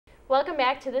Welcome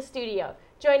back to the studio.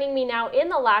 Joining me now in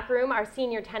the locker room are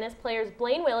senior tennis players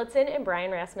Blayne Willadsen and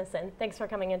Brian Rasmussen. Thanks for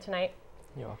coming in tonight.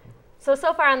 You're welcome. So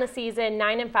far on the season,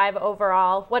 9-5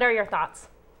 overall. What are your thoughts?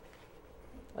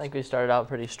 I think we started out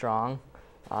pretty strong.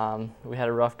 We had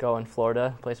a rough go in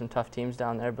Florida, played some tough teams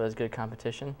down there, but it was good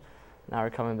competition. Now we're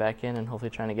coming back in and hopefully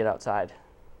trying to get outside.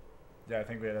 Yeah, I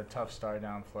think we had a tough start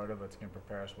down in Florida, but it's going to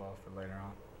prepare us well for later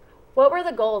on. What were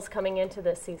the goals coming into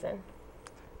this season?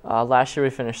 Last year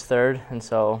we finished third, and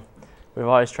so we were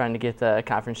always trying to get the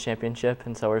conference championship,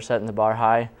 and so we're setting the bar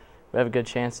high. We have a good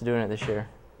chance of doing it this year.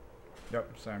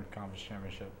 Yep, same conference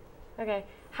championship. Okay.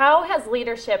 How has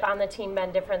leadership on the team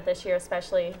been different this year,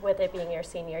 especially with it being your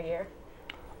senior year?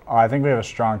 I think we have a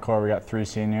strong core. We got 3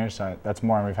 seniors. That's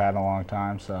more than we've had in a long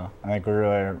time, so I think we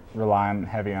really rely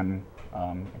heavy on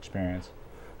experience.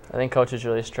 I think coaches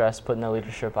really stress putting the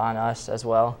leadership on us as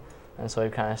well, and so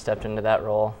we've kind of stepped into that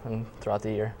role and throughout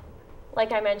the year.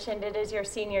 Like I mentioned, it is your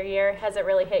senior year. Has it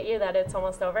really hit you that it's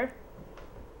almost over?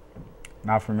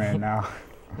 Not for me, no.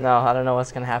 No, I don't know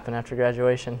what's going to happen after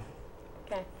graduation.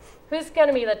 Okay. Who's going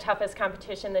to be the toughest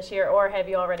competition this year, or have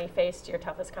you already faced your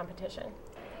toughest competition?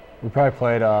 We probably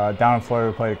played, down in Florida,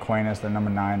 we played Aquinas, the number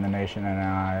 9 in the nation in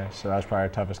NI, so that's probably our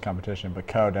toughest competition. But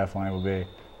Co definitely will be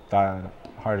the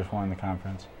hardest one in the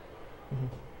conference. Mm-hmm.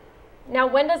 Now,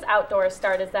 when does outdoors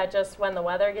start? Is that just when the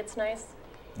weather gets nice?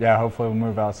 Yeah, hopefully we'll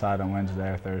move outside on Wednesday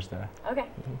or Thursday. Okay.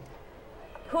 Mm-hmm.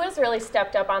 Who has really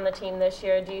stepped up on the team this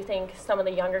year? Do you think some of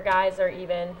the younger guys or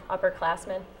even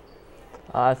upperclassmen?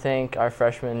 I think our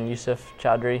freshman, Yusuf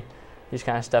Chowdhury, he's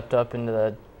kind of stepped up into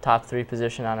the top 3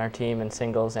 position on our team in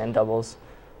singles and doubles.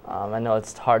 I know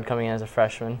it's hard coming in as a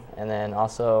freshman. And then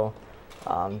also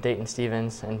Dayton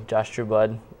Stevens and Josh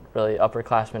Trueblood, really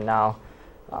upperclassmen now,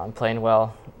 playing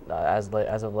well as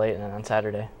of late and then on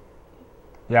Saturday.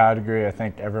 Yeah, I'd agree. I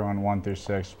think everyone 1 through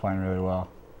 6 is playing really well.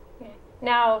 Okay.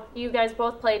 Now, you guys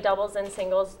both play doubles and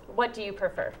singles. What do you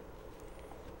prefer?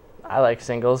 I like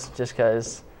singles just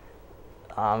because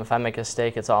if I make a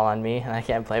mistake, it's all on me, and I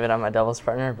can't blame it on my doubles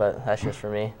partner, but that's just for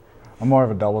me. I'm more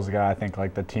of a doubles guy. I think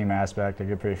like the team aspect, I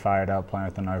get pretty fired up playing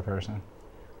with another person.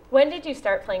 When did you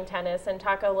start playing tennis, and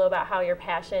talk a little about how your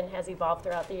passion has evolved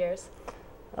throughout the years?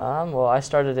 Well, I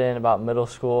started in about middle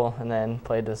school and then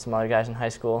played with some other guys in high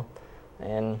school.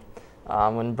 And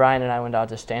when Brian and I went out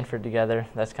to Stanford together,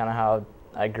 that's kind of how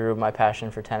I grew my passion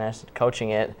for tennis, coaching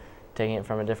it, taking it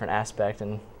from a different aspect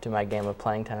and to my game of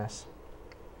playing tennis.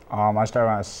 I started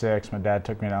when I was 6. My dad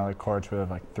took me down to the courts. We live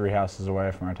like 3 houses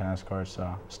away from our tennis courts, so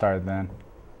I started then.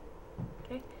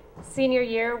 Okay. Senior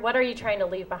year, what are you trying to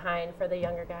leave behind for the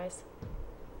younger guys?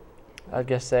 I'd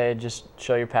just say just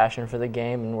show your passion for the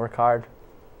game and work hard.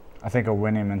 I think a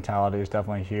winning mentality is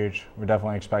definitely huge. We're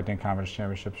definitely expecting conference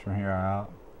championships from here on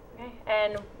out. Okay.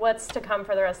 And what's to come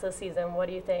for the rest of the season? What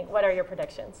do you think? What are your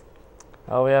predictions?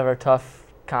 Oh, we have our tough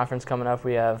conference coming up.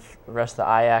 We have the rest of the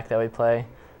IAC that we play,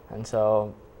 and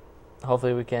so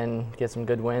hopefully we can get some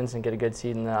good wins and get a good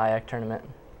seed in the IAC tournament.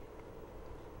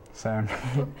 Same.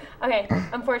 Okay.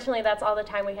 Unfortunately, that's all the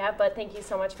time we have, but thank you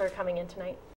so much for coming in tonight.